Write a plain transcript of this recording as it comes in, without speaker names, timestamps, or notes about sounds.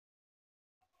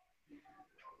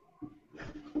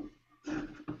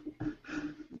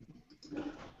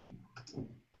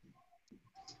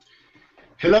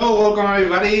Hello, welcome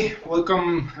everybody.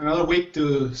 Welcome another week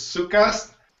to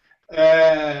ZoukCast.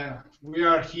 We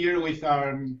are here with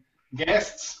our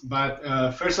guests, but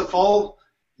first of all,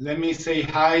 let me say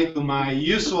hi to my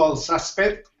usual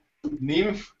suspect,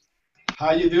 Nymph.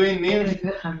 How you doing, Nymph?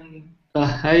 I'm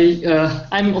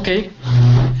okay.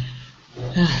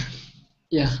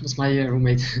 Yeah, that's my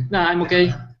roommate. No, I'm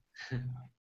okay.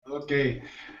 Okay.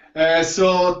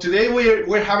 So today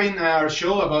we're having our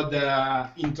show about the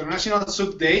International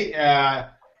Zouk Day,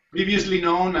 previously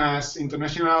known as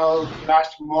International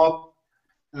Flashmob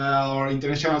or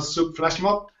International Zouk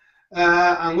Flashmob.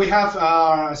 And we have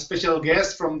a special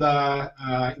guest from the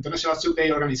International Zouk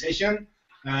Day organization,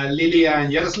 Lily and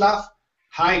Yaroslav.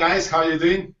 Hi guys, how are you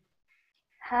doing?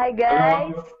 Hi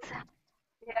guys.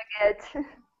 Yeah, good.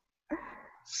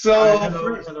 So,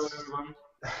 hello first, everyone.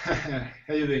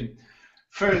 how you doing?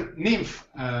 First, Nymph,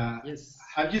 Yes.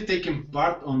 have you taken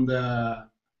part on the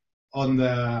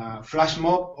flash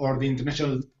mob or the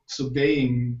International Zouk Day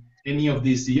in any of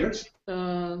these years?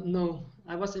 No,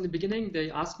 I was in the beginning.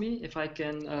 They asked me if I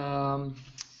can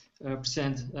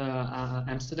present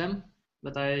Amsterdam,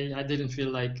 but I didn't feel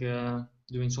like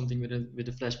doing something with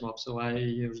the flash mob, so I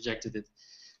rejected it.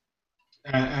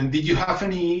 And did you have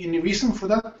any reason for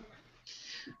that?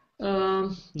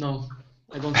 No,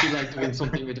 I don't feel like doing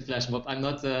something with the flash mob. I'm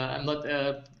not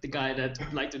the guy that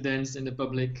would like to dance in the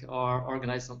public or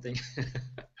organize something.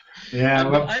 Yeah,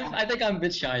 I think I'm a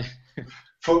bit shy.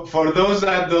 For those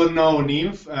that don't know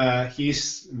Nymph,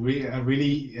 he's a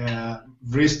really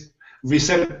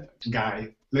reserved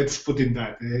guy. Let's put it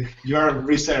that. You are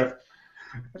reserved,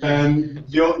 and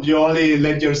you only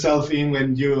let yourself in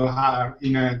when you are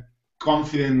in a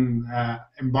confident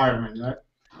environment, right?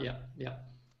 Yeah.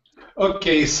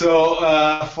 Okay, so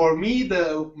for me,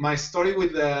 my story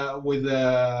with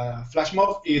the flash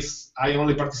mob is I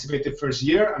only participated first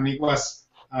year, and it was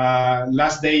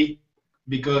last day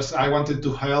because I wanted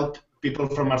to help people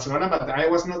from Barcelona, but I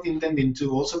was not intending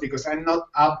to also because I'm not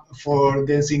up for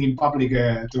dancing in public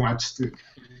too much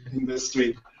in the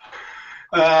street.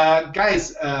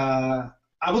 Guys,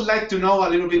 I would like to know a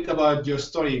little bit about your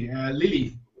story.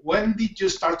 Lily, when did you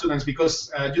start to dance?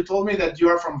 Because you told me that you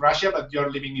are from Russia, but you're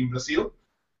living in Brazil.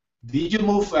 Did you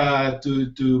move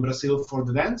to Brazil for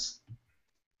the dance?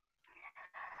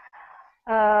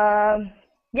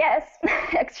 Yes,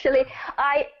 actually,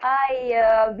 I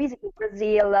visited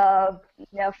Brazil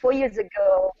 4 years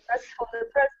ago, just for the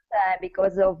first time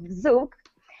because of Zouk.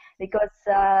 Because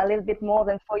a little bit more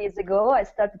than 4 years ago, I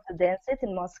started to dance it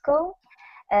in Moscow,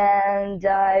 and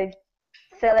I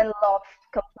fell in love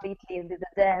completely with the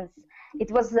dance.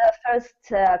 It was the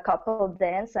first couple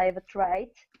dance I ever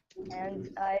tried, and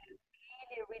I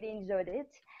really enjoyed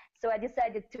it. So I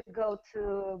decided to go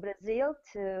to Brazil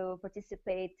to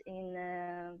participate in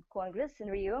Congress in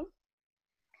Rio,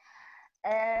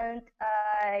 and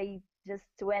I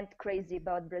just went crazy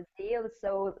about Brazil.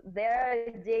 So their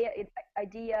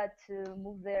idea to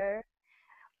move there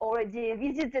already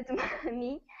visited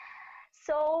me.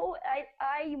 So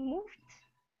I moved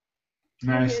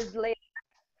 2 years later.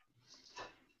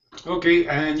 Okay,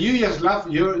 and you, Yaroslav,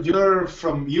 you're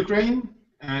from Ukraine,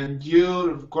 and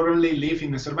you currently live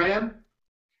in Azerbaijan.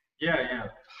 Yeah.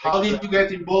 How did you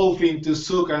get involved into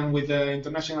Zouk and with the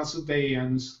International Zouk Day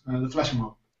and the flash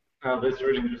mob? That's a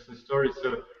really interesting story.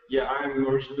 So, yeah, I'm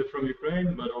originally from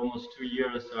Ukraine, but almost 2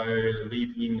 years I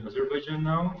live in Azerbaijan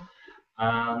now.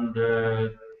 And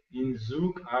in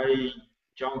Zouk, I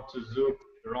jumped to Zouk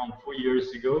around 4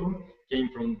 years ago. Came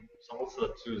from salsa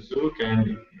to Zouk, and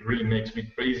it really makes me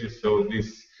crazy. So this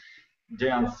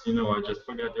dance, I just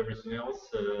forgot everything else,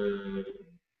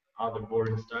 other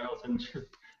boring styles, and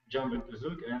just jump into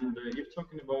Zouk. And if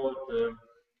talking about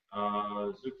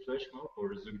Zouk Flash Mob or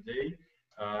Zouk Day,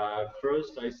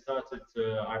 first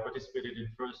I participated in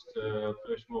first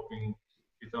Flash Mob in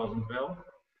 2012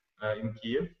 in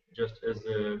Kiev, just as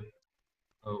an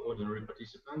ordinary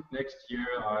participant. Next year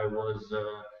I was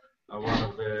one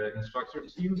of the instructor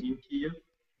team in Kiev.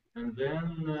 And then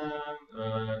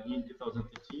in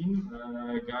 2015,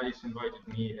 guys invited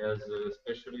me as a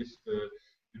specialist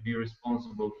to be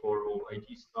responsible for all IT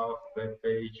stuff, web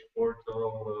page,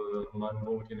 portal, man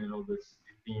voting, and all these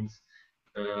things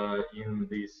in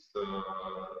this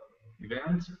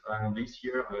event. And this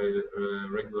year, I'm a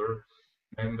regular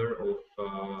member of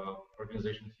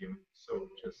organization team. So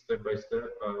just step by step,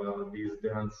 these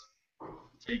dance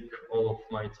take all of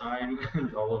my time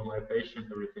and all of my patience,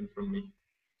 everything from me.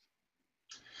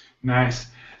 Nice.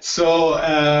 So,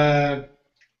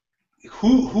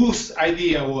 whose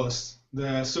idea was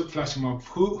the Zouk flash mob?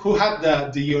 Who had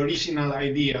the original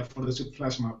idea for the Zouk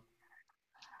flash mob?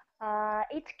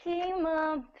 It came,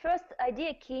 first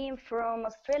idea came from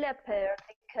Australia pair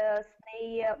because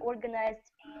they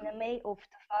organized in May of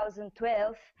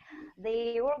 2012.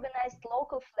 They organized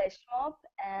local flash mob,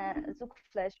 Zouk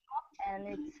flash mob, and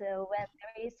it went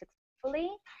very successfully.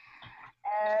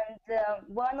 And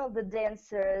one of the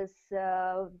dancers,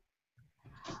 Paul,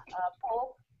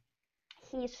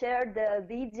 he shared the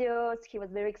videos. He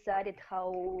was very excited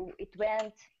how it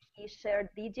went. He shared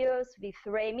videos with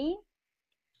Remy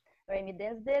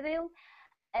Dance Devil,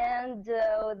 and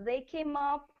they came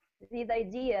up with the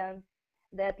idea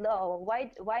that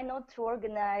why not to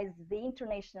organize the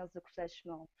international Zouk flash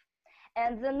mob?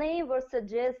 And the name was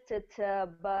suggested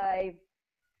by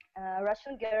a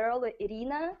Russian girl,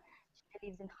 Irina. She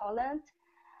lives in Holland.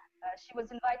 She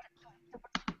was invited to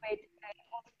participate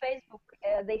on Facebook.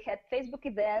 They had Facebook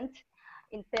event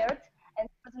in Perth, and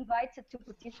she was invited to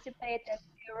participate, and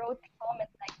she wrote a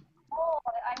comment like, "Oh,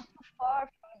 I'm too far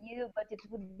from you, but it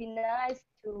would be nice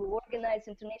to organize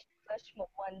international flash mob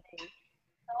one day."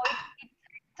 So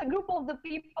it's a group of the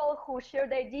people who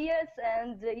shared ideas,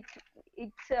 and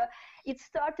it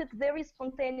started very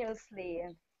spontaneously.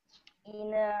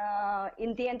 In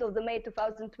the end of the May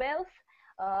 2012,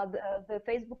 the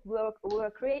Facebook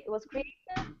was created,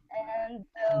 and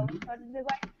we started to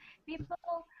invite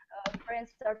people. Friends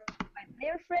started to invite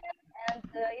their friends, and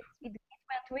it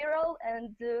went viral,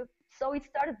 and so it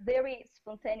started very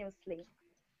spontaneously.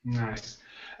 Nice.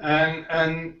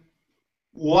 And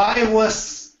why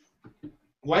was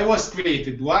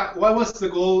created? What was the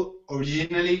goal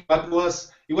originally? It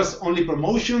was only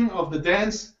promotion of the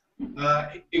dance?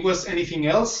 It was anything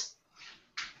else?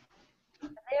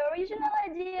 The original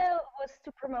idea was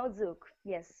to promote Zouk.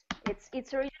 Yes,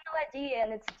 it's original idea,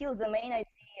 and it's still the main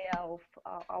idea of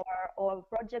our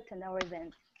project and our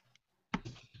event.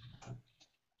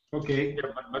 Okay.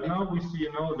 Yeah, but now we see,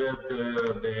 that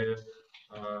the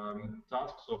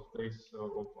tasks of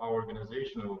our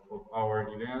organization of our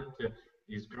event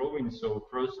is growing. So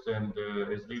first, and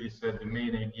as Lily said, the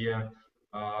main idea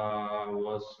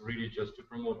was really just to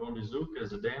promote only Zouk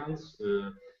as a dance,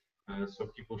 so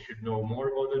people should know more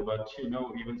about it. But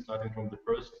even starting from the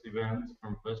first event,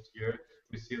 from first year,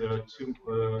 we see there are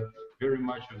very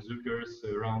much of Zoukers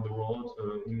around the world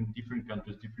in different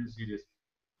countries, different cities.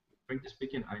 Frankly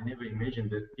speaking, I never imagined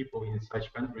that people in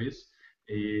such countries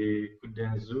could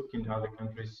dance Zouk in other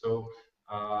countries. So,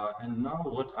 and now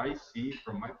what I see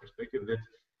from my perspective, that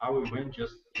our event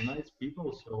just unites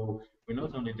people. So we're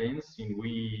not only dancing,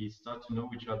 we start to know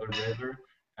each other better,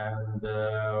 and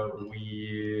we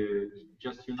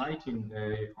just uniting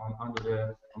under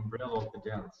the umbrella of the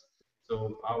dance. So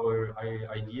our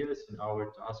ideas and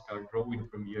our tasks are growing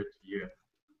from year to year.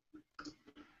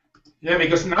 Yeah,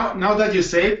 because now that you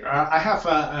say it, I have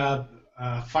a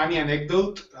funny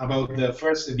anecdote about the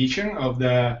first edition of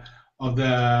the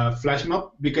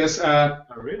Flashmob, because Oh,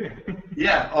 really?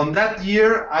 yeah, on that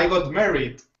year I got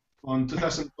married on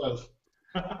 2012.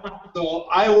 So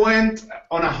I went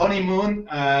on a honeymoon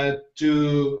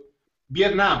to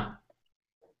Vietnam.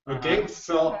 Okay,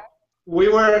 so we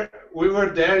were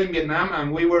there in Vietnam,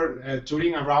 and we were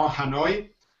touring around Hanoi.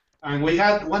 And we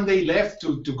had one day left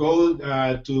to go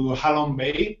to Halong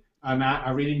Bay, and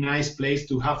a really nice place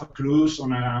to have a cruise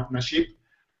on a ship.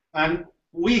 And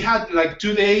we had like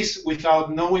 2 days without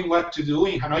knowing what to do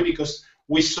in Hanoi, because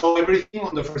we saw everything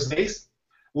on the first days.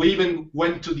 We even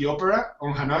went to the opera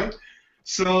on Hanoi.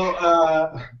 So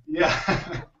yeah.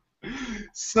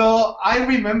 So I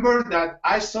remember that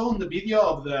I saw on the video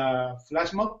of the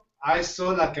flash mob, I saw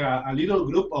like a little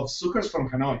group of Zoukers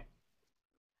from Hanoi.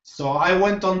 So I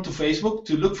went on to Facebook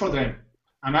to look for them,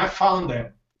 and I found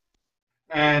them.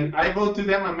 And I wrote to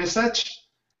them a message,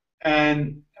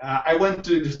 and I went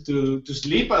to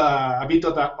sleep, a bit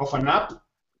of a nap.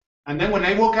 And then when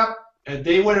I woke up,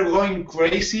 they were going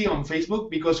crazy on Facebook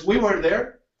because we were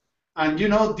there. And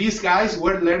these guys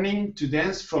were learning to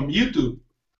dance from YouTube.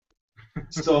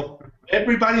 So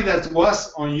everybody that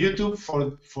was on YouTube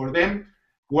for them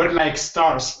were like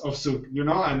stars of Zouk,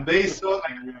 and they saw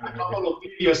like a couple of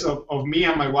videos of me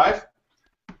and my wife.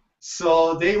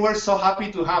 So they were so happy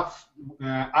to have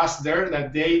us there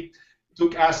that they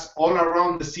took us all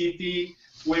around the city.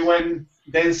 We went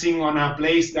dancing on a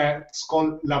place that's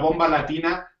called La Bomba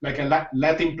Latina, like a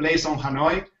Latin place on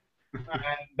Hanoi.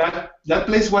 And that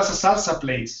place was a salsa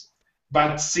place.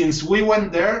 But since we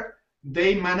went there,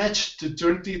 they managed to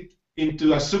turn it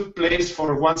into a Zouk place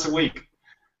for once a week.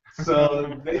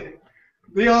 So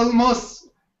they almost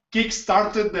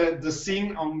kick-started the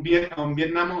scene on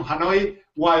Vietnam, on Hanoi,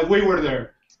 while we were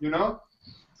there,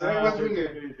 So it was really...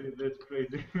 That's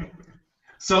crazy.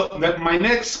 So my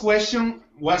next question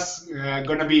was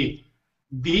going to be,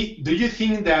 do you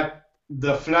think that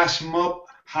the flash mob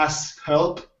has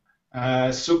helped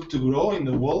Zouk to grow in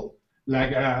the world?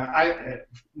 Like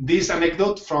this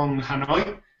anecdote from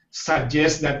Hanoi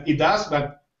suggests that it does,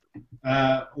 but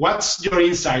what's your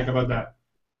insight about that?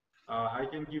 I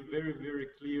can give very, very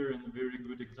clear and very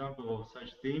good example of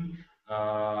such thing.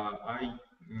 I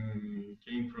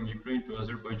came from Ukraine to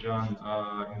Azerbaijan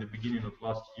in the beginning of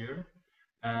last year,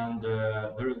 and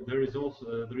there is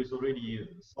already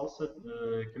salsa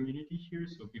community here,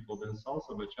 so people dance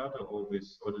salsa, bachata, all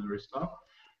this ordinary stuff.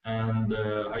 And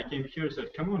I came here and said,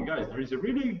 "Come on, guys, there is a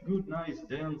really good, nice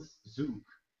dance Zouk."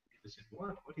 They said,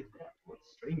 "What? What is that? What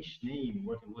strange name?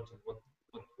 What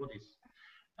is?"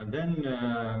 And then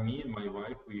me and my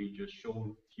wife, we just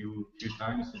show few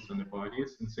times it's on the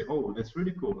parties and say, "Oh, that's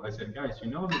really cool." I said, "Guys, you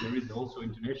know that there is also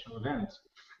international events,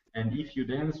 and if you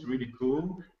dance really cool,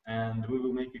 and we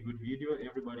will make a good video,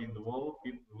 everybody in the world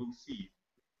will see."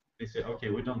 They say, "Okay,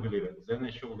 we don't believe it." Then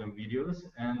I show them videos,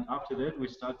 and after that we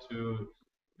start to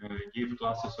give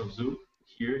classes of Zouk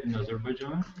here in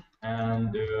Azerbaijan.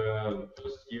 And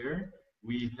last year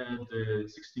we had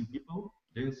 16 people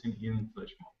dancing in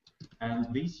Flashmob.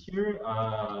 And this year,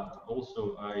 also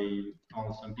I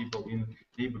found some people in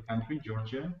neighbor country,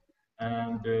 Georgia,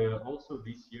 and also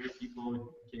this year people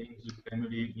came to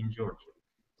family in Georgia.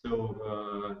 So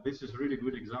this is really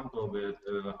good example that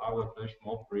our flash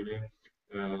mob really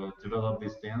develop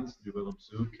this dance, develop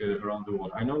Zouk around the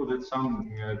world. I know that some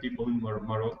people in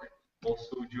Morocco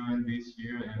also joined this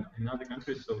year and in other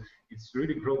countries, so it's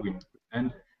really growing.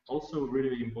 And also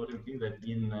really important thing that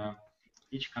in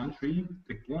each country,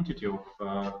 the quantity of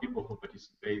people who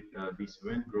participate this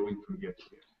event growing from year to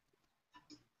year.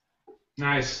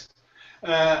 Nice.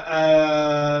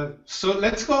 So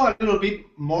let's go a little bit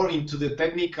more into the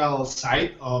technical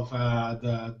side of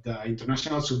the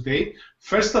International Zouk Day.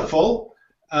 First of all,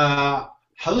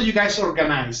 how do you guys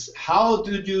organize? How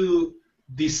do you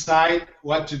decide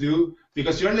what to do?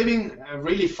 Because you're living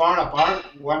really far apart,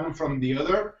 one from the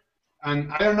other.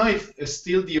 And I don't know if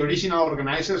still the original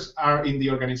organizers are in the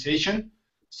organization.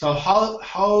 So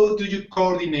how do you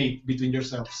coordinate between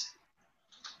yourselves?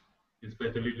 It's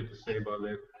better little to say about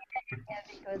that. Yeah,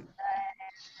 because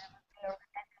I've been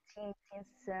organizing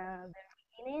since the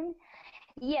beginning.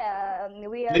 Yeah,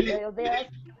 we are there.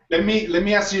 Let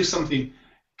me ask you something.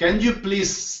 Can you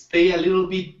please stay a little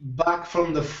bit back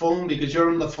from the phone because you're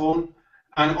on the phone,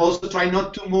 and also try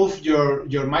not to move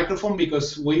your microphone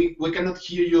because we cannot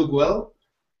hear you well.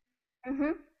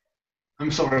 Mm-hmm.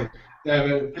 I'm sorry.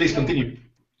 Please continue.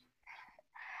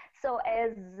 So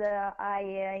as I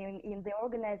am in the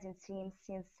organizing team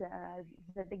since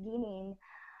the beginning,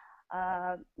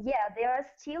 yeah, there are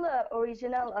still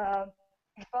original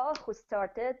people who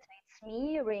started. It's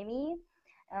me, Remy,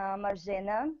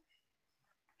 Marjana,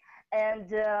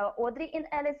 and Audrey and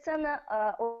Alison.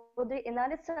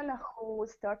 Who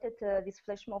started this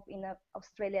flash mob in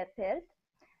Australia, Perth.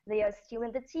 They are still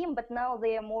in the team, but now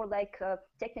they are more like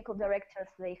technical directors.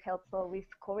 They help with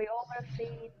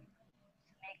choreography,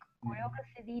 make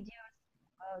choreography videos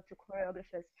to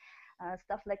choreographers,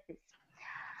 stuff like this.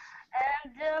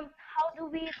 And how do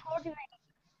we coordinate?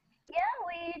 Yeah,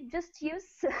 we just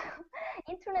use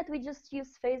internet. We just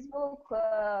use Facebook.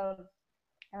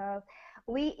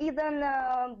 We even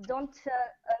don't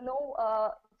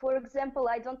know. For example,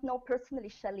 I don't know personally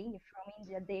Shalini from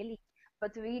India, Delhi,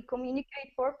 but we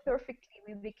communicate perfectly.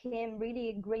 We became really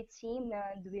a great team,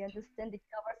 and we understand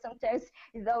each other. Sometimes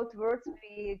without words,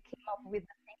 we came up with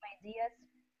the same ideas.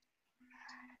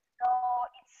 So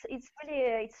it's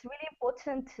really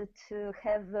important to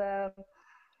have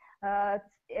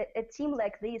a team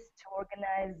like this to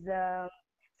organize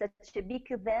such a big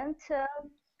event.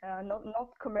 Not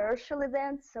commercial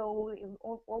event, so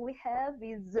all we have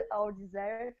is our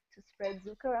desire to spread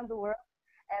Zouk around the world,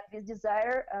 and this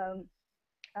desire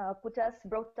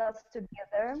brought us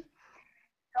together.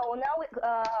 So now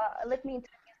let me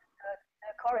introduce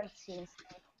the current teams: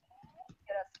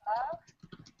 Yaroslav,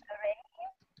 Reni,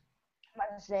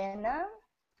 Marjana,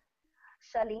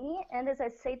 Shalini, and as I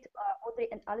said, Audrey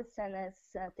and Alison as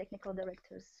technical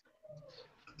directors.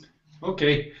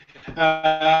 Okay.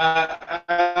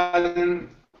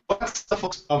 What's the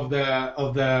focus of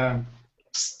the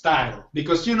style?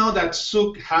 Because you know that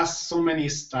Zouk has so many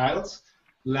styles,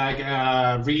 like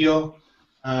Rio,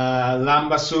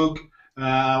 Lamba Zouk.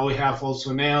 We have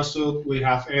also Neo Zouk. We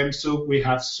have M Zouk. We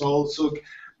have Soul Zouk.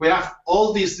 We have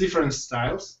all these different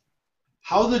styles.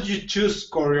 How did you choose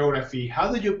choreography?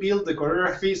 How did you build the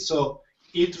choreography so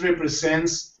it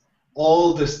represents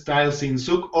all the styles in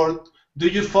Zouk, or do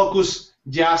you focus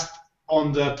just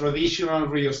on the traditional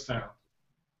Rio style?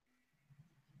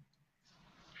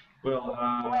 Well,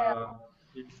 Well,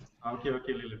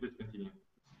 okay, Lily, please continue.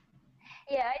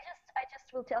 yeah, I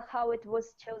just will tell how it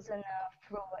was chosen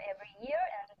for every year,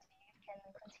 and you can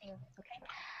continue. Okay.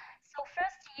 So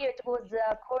first year it was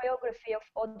a choreography of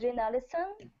Audrey and Allison,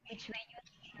 which they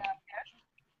used first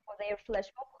for their flash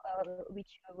mob,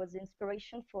 which was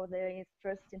inspiration for their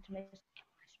first international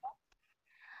flash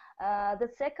mob. The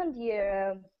second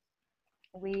year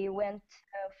we went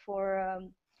for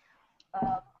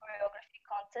choreography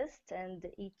contest, and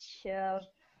each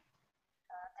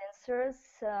dancers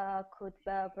could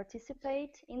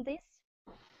participate in this.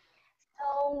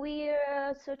 So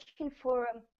we're searching for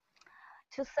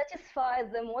to satisfy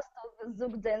the most of the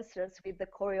Zouk dancers with the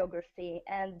choreography.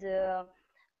 And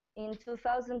in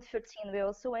 2013, we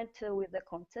also went with the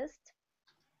contest.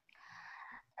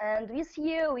 And this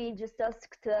year, we just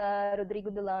asked Rodrigo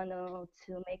Delano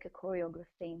to make a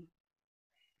choreography.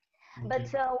 Okay. But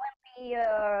when we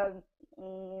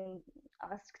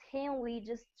asked him, we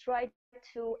just tried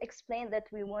to explain that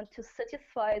we want to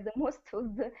satisfy the most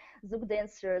of the Zouk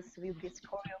dancers with this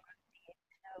choreography.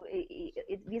 So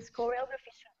this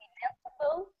choreography should be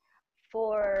danceable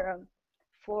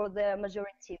for the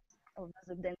majority of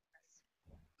the Zouk dancers.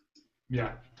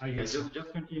 Yeah, I guess.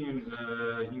 Just continuing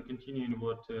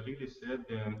what Lily said,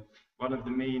 one of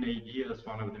the main ideas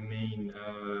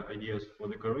for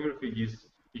the choreography is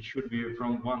it should be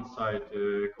from one side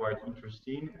quite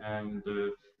interesting and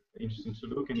interesting to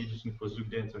look and interesting for Zouk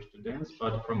dancers to dance,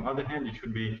 but from other hand it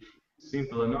should be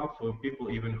simple enough for people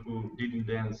even who didn't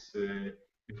dance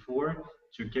before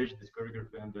to catch this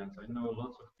choreography and dance. I know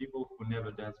lots of people who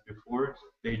never danced before.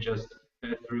 They just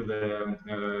head through the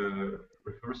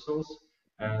rehearsals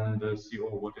and see,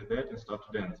 oh, what is that, and start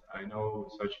to dance. I know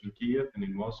such in Kiev and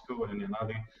in Moscow and in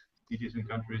other cities and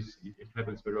countries, it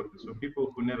happens very often. So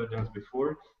people who never danced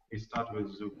before, they start with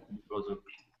Zouk because of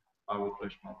our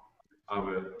flash mob,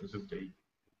 our Zouk day.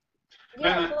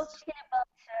 Yeah, talking about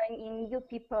new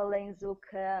people in Zouk,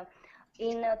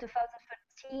 in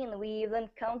 2013, we even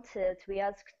counted, we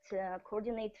asked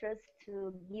coordinators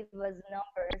to give us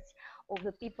numbers of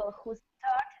the people who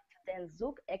started to dance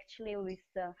Zouk, actually with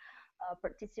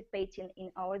participating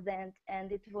in our dance,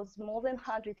 and it was more than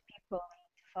 100 people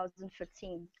in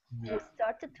 2013 who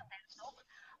started to dance Zouk,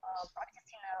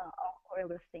 practicing our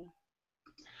choreography.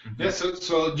 Yeah,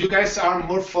 so you guys are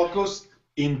more focused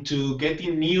into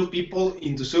getting new people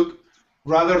into Zouk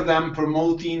rather than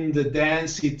promoting the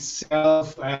dance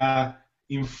itself.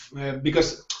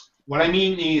 Because what I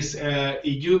mean is,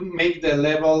 if you make the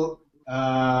level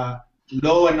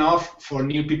low enough for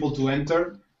new people to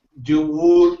enter, you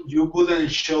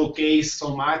wouldn't showcase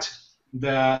so much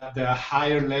the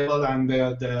higher level and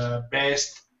the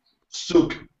best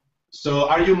Zouk. So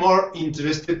are you more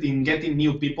interested in getting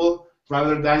new people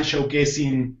rather than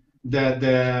showcasing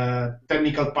the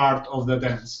technical part of the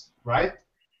dance, right?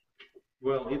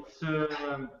 Well, it's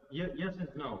yes and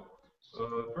no.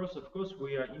 First, of course,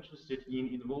 we are interested in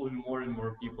involving more and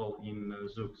more people in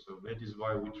Zouk, so that is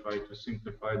why we try to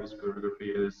simplify this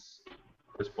choreography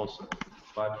as possible.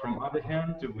 But from other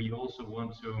hand, we also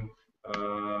want to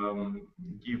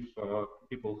give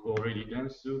people who already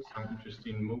dance Zouk some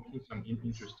interesting movement, some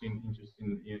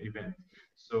interesting event.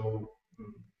 So,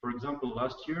 for example,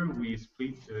 last year we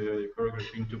split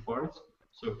choreography into parts.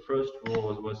 So first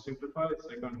was simplified,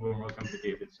 second were more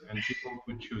complicated, and people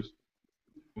could choose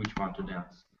which one to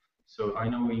dance. So I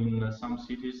know in some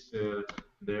cities,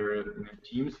 their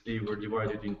teams, they were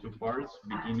divided into parts,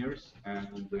 beginners and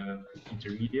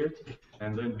intermediate,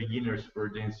 and then beginners were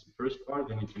dance first part,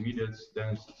 and intermediates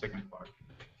dance second part.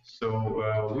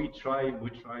 So we try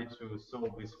to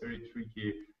solve this very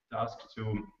tricky task to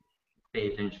pay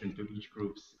attention to each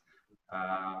groups.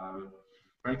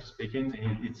 Frankly speaking,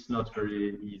 it's not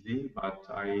very easy, but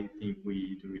I think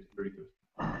we do it very good.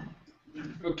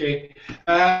 Okay,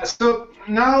 so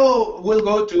now we'll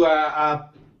go to a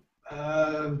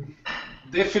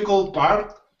difficult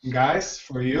part, guys,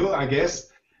 for you, I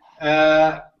guess.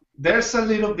 There's a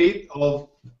little bit of,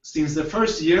 since the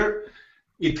first year,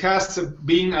 it has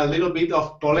been a little bit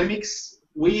of polemics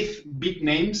with big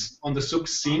names on the Zouk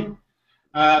scene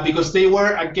because they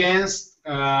were against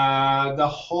the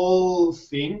whole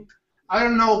thing. I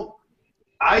don't know.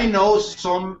 I know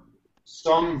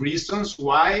some reasons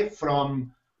why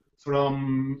from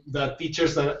the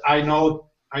teachers that I know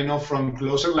from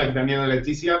closer, like Daniela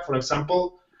Leticia, for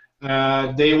example.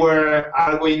 They were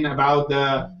arguing about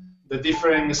the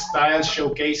different styles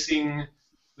showcasing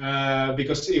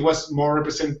because it was more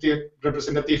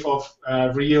representative of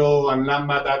Rio and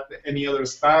Lamba than any other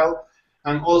style.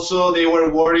 And also they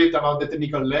were worried about the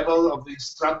technical level of the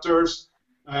instructors.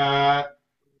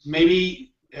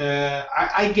 Maybe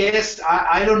I guess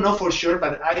I don't know for sure,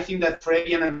 but I think that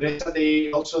Freddy and Andresa,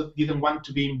 they also didn't want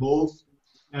to be involved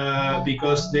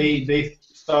because they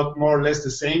thought more or less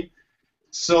the same.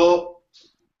 So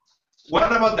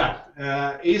what about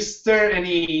that? Is there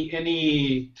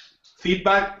any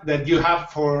feedback that you had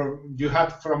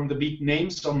from the big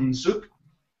names on Zouk?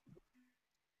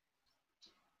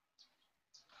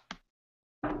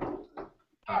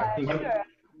 Yeah, sure.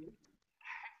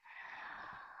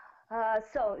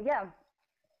 So yeah,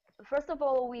 first of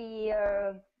all, we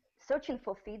are searching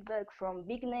for feedback from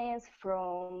big names,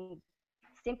 from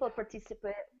simple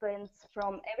participants,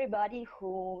 from everybody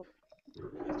who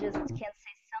just can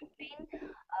say something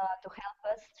to help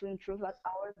us to improve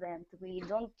our event. We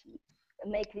don't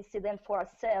make this event for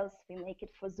ourselves, we make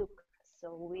it for Zouk.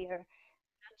 So we are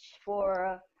search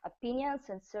for opinions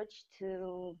and search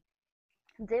to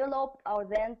develop our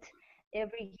event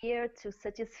every year to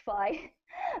satisfy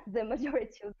the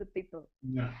majority of the people.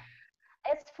 Yeah.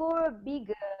 As for big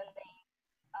names,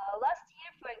 last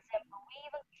year, for example, we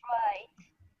even tried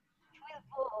to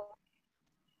involve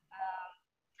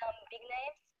some big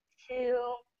names to,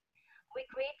 we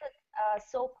created a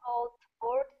so-called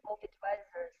board of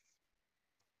advisors.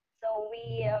 So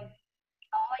we,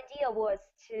 our idea was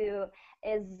to,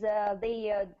 as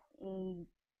they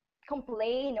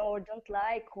complain or don't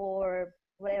like or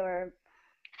whatever,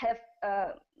 have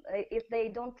if they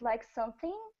don't like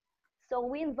something, so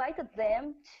we invited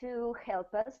them to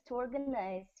help us to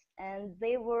organize, and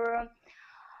they were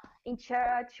in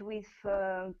charge with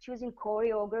choosing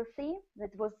choreography.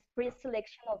 That was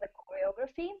pre-selection of the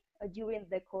choreography during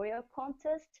the choreo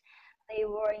contest. They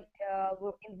were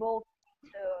involved in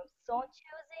song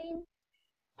choosing.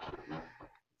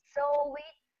 So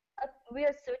we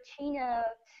are searching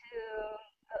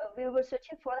we were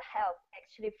searching for help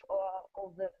actually for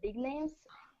all the big names,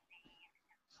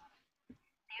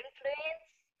 their influence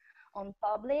on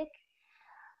public.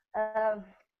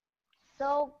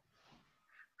 So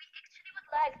we actually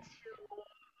would like to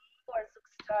for Zouk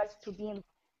stars to be in.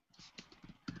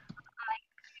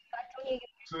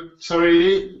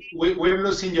 Sorry, we're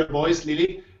losing your voice,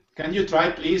 Lily. Can you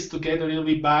try, please, to get a little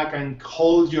bit back and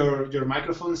hold your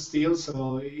microphone still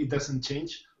so it doesn't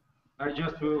change? I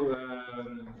just will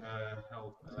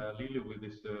help Lily with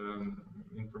this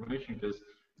information because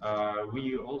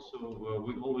we also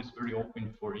we're always very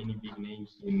open for any big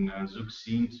names in Zouk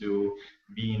scene to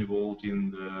be involved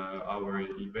in our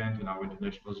event, in our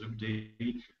International Zouk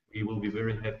Day. We will be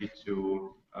very happy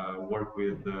to work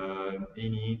with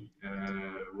any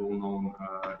well-known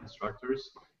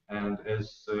instructors. And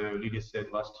as Lily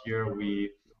said last year,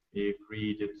 we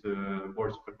created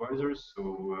boards of advisors,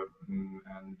 so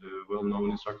and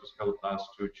well-known instructors helped us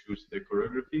to choose the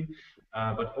choreography.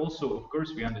 But also, of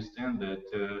course, we understand that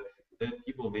that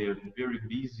people, they are very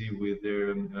busy with their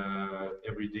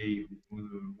everyday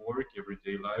work,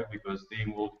 everyday life, because they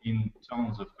involve in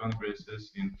tons of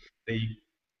congresses, and they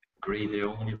create their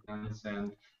own events,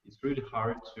 and it's really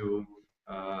hard to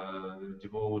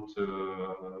devote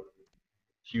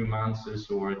few months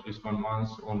or at least 1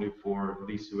 month only for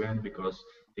this event, because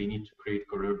they need to create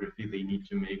choreography, they need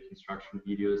to make instruction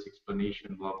videos,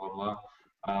 explanation, blah blah blah,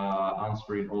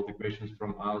 answering all the questions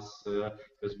from us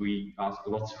because we ask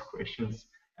lots of questions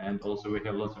and also we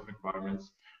have lots of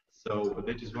requirements. So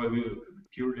that is why we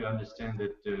purely understand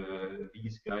that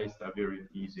these guys are very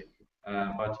busy.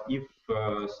 But if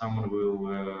someone will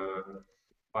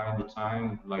find the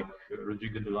time, like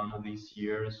Rodrigo Delano this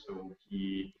year, so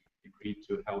he agreed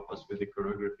to help us with the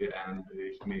choreography and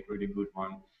he made really good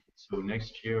one. So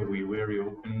next year we're very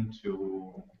open to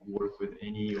work with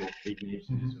any of big names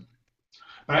in Zouk.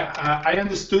 I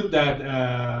understood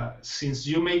that since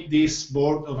you made this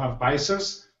board of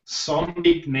advisors, some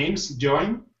big names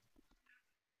join.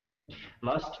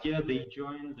 Last year they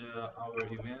joined our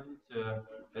event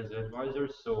as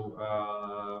advisors, so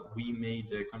we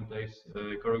made a contest,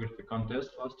 choreography contest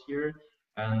last year,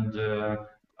 and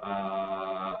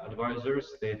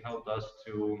advisors, they helped us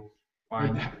to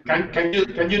find. Can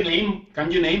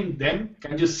you name them?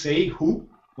 Can you say who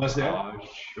was there?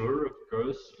 Sure, of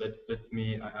course. Let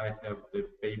me. I have the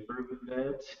paper with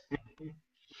that.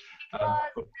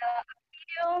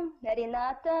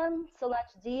 Renata,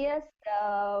 Solange Dias,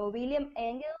 William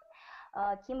Engel,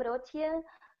 Kim Rothie,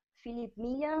 Philippe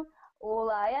Milla,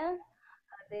 Olaya,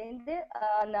 Adende,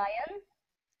 Nayan,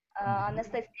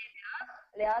 Anastasia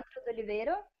Leandro de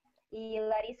Oliveira, y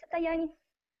Larissa Tajani.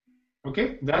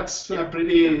 Okay, that's a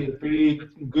pretty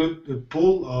good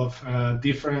pool of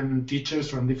different teachers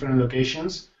from different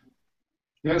locations.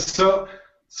 Yeah, so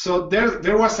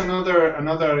there was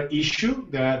another issue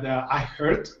that I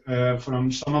heard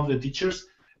from some of the teachers,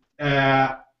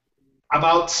 uh,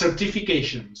 about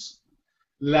certifications.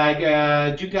 Like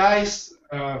you guys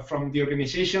from the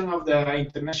organization of the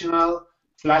International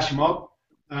Flashmob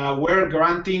were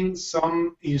granting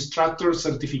some instructor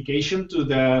certification to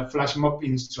the Flashmob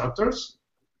instructors.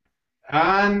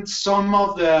 And some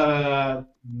of the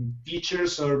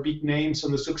teachers or big names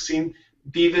on the Zouk scene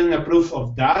didn't approve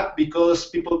of that because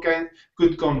people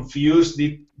could confuse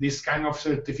this kind of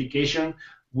certification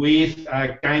with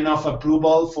a kind of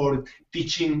approval for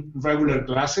teaching regular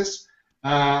classes.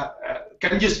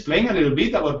 Can you explain a little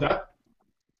bit about that?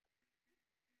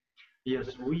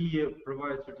 Yes, we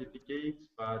provide certificates,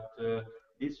 but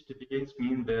these certificates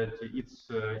mean that it's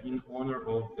in honor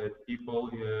of the people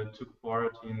took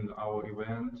part in our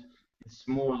event. It's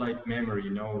more like memory,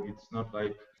 you know. It's not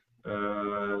like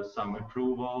some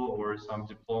approval or some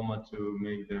diploma to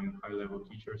make them high-level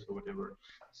teachers or whatever.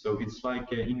 So it's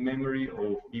like in memory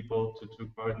of people who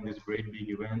took part in this great big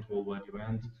event, worldwide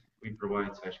event. We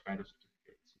provide such kind of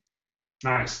certificates.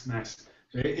 Nice, nice.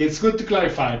 It's good to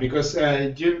clarify because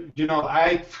you know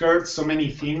I've heard so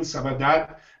many things about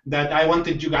that I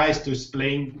wanted you guys to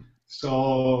explain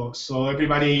so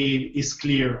everybody is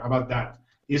clear about that.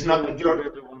 It's not that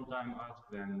you're one time ask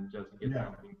them just get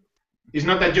something. It's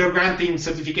not that you're granting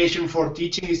certification for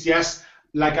teaching. It's just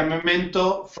like a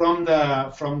memento from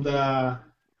the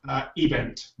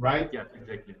event, right? Yeah,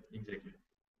 exactly, exactly.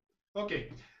 Okay,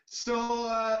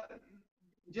 so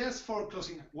just for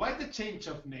closing, why the change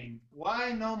of name?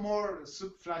 Why no more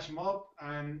Zouk Flashmob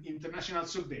and International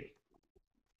Zouk Day?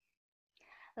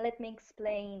 Let me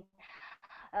explain.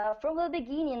 From the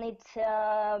beginning, it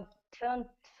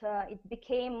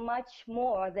became much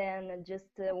more than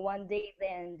just one day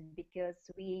event because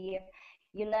we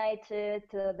united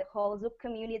the whole Zouk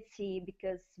community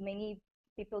because many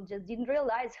people just didn't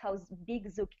realize how big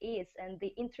Zouk is, and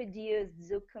they introduced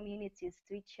Zouk communities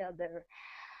to each other.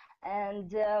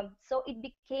 And so it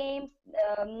became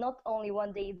not only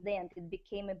one day event, it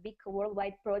became a big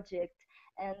worldwide project,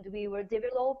 and we were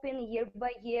developing year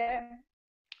by year.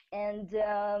 And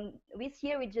this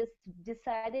year we just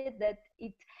decided that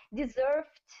it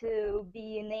deserved to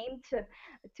be named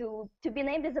to be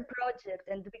named as a project,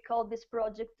 and we called this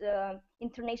project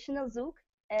International Zouk,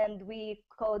 and we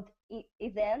called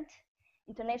event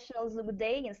International Zouk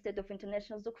Day instead of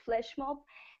International Zouk Flashmob,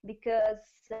 because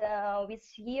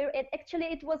this year, actually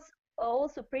it was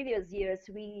also previous years,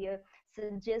 we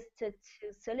suggested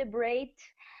to celebrate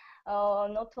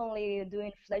not only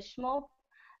doing Flashmob,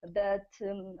 but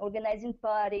organizing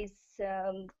parties,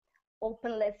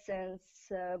 open lessons,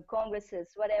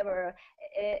 congresses, whatever,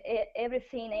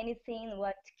 everything, anything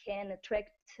what can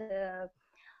attract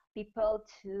people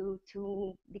to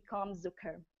become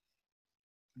Zouker.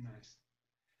 Nice.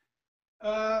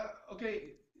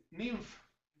 Okay, Nymph,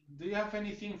 do you have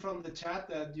anything from the chat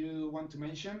that you want to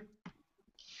mention?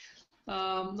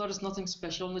 No, there's nothing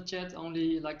special in the chat.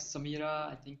 Only like Samira,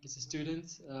 I think is a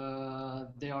student.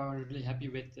 They are really happy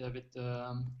with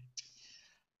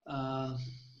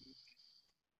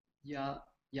yeah,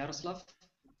 Yaroslav,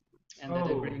 and that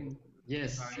they bring.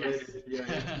 Yes. Yes.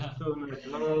 Yeah. So nice.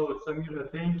 Oh, Samira,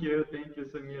 thank you,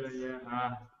 Samira.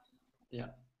 Yeah.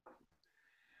 Yeah.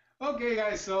 Okay,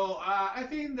 guys. So I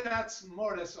think that's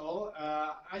more or less all.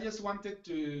 I just wanted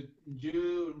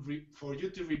for you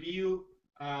to review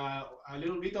a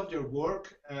little bit of your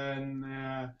work and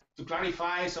to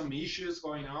clarify some issues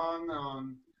going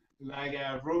on like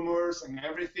rumors and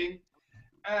everything.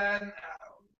 And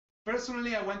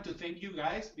personally, I want to thank you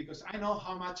guys because I know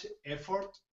how much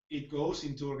effort it goes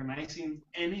into organizing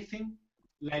anything,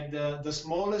 like the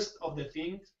smallest of the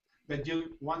things that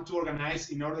you want to organize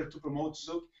in order to promote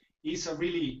Zouk is a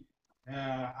really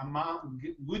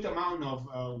good amount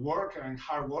of work and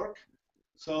hard work.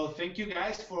 So thank you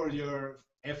guys for your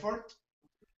effort,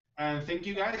 and thank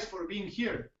you guys for being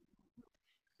here.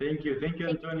 Thank you,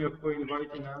 Antonio, for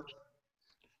inviting us.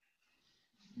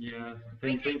 Yeah,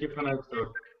 thank you for that.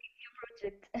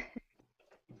 Project.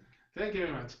 Thank you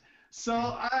very much. So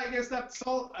I guess that's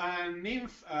all.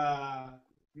 Nymph,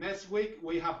 next week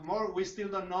we have more. We still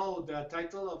don't know the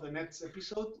title of the next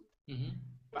episode,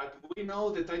 but we know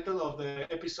the title of the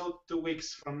episode 2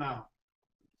 weeks from now.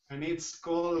 And it's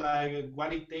called like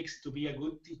What It Takes to Be a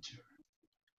Good Teacher.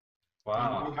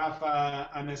 Wow. And we have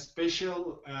a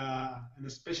special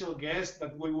guest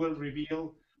that we will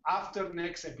reveal after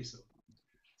next episode.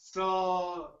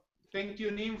 So thank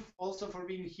you, Nymph, also for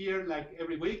being here like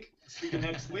every week. See you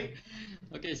next week.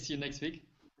 Okay, see you next week.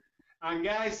 And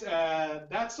guys,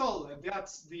 that's all.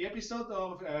 That's the episode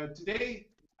of today.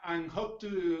 And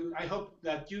I hope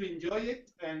that you enjoy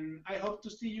it. And I hope to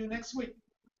see you next week.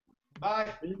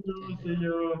 Bye. See you. See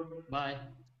you. Bye.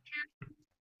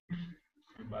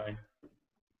 Bye.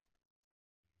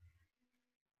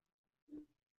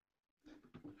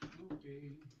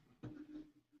 Okay.